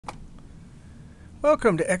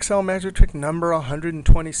Welcome to Excel Magic Trick number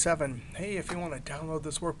 127. Hey, if you want to download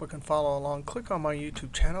this workbook and follow along, click on my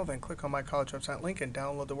YouTube channel, then click on my college website link and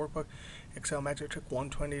download the workbook, Excel Magic Trick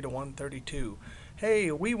 120 to 132.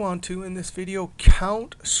 Hey, we want to, in this video,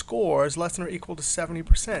 count scores less than or equal to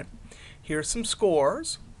 70%. Here's some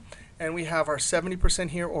scores, and we have our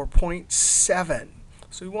 70% here, or 0.7.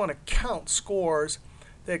 So we want to count scores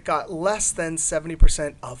that got less than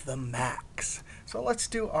 70% of the max. So let's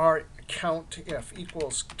do our COUNTIF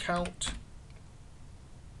equals count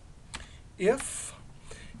if,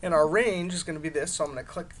 and our range is going to be this. So I'm going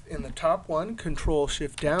to click in the top one, Control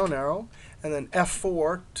Shift down arrow, and then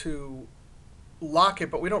F4 to lock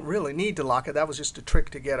it, but we don't really need to lock it. That was just a trick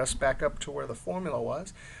to get us back up to where the formula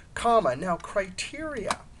was. Comma. Now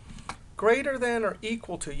criteria, greater than or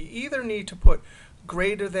equal to. You either need to put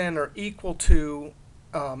greater than or equal to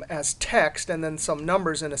as text and then some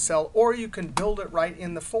numbers in a cell, or you can build it right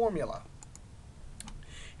in the formula.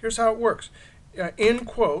 Here's how it works. In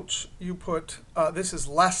quotes, you put, this is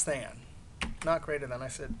less than, not greater than. I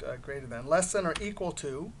said greater than. Less than or equal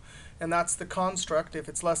to, and that's the construct. If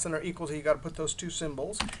it's less than or equal to, you got to put those two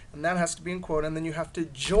symbols, and that has to be in quote. And then you have to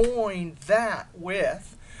join that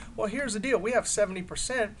with, well, here's the deal. We have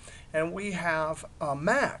 70%, and we have a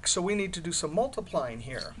max. So we need to do some multiplying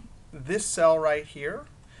here. This cell right here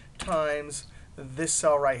times this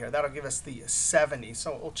cell right here. That'll give us the 70.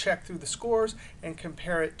 So we'll check through the scores and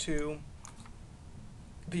compare it to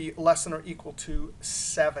the less than or equal to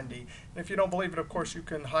 70. And if you don't believe it, of course, you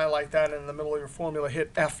can highlight that in the middle of your formula,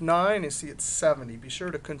 hit F9, and see it's 70. Be sure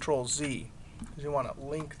to Control Z because you want to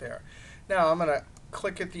link there. Now I'm going to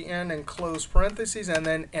click at the end and close parentheses and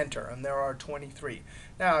then enter, and there are 23.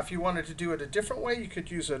 Now if you wanted to do it a different way, you could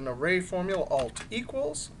use an array formula, Alt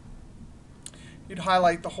equals. You'd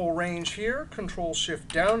highlight the whole range here, Control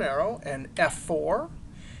Shift down arrow, and F4.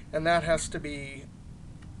 And that has to be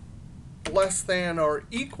less than or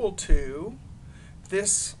equal to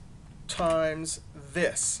this times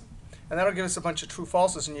this. And that'll give us a bunch of true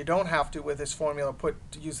falses. And you don't have to, with this formula,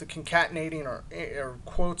 use the concatenating or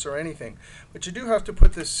quotes or anything. But you do have to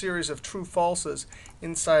put this series of true falses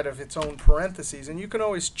inside of its own parentheses. And you can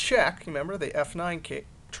always check, remember, the F9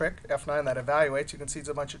 trick, F9 that evaluates. You can see it's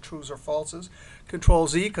a bunch of trues or falses. Control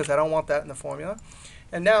Z, because I don't want that in the formula.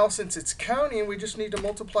 And now, since it's counting, we just need to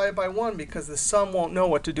multiply it by 1, because the sum won't know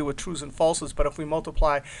what to do with trues and falses. But if we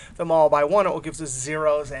multiply them all by 1, it will give us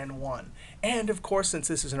zeros and 1. And of course, since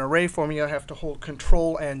this is an array formula, I have to hold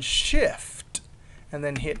Control and Shift, and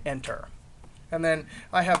then hit Enter. And then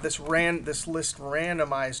I have this list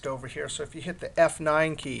randomized over here. So if you hit the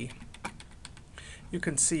F9 key, you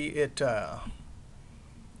can see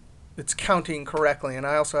it's counting correctly. And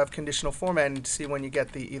I also have conditional formatting to see when you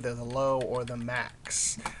get either the low or the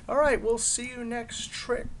max. All right, we'll see you next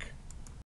trick.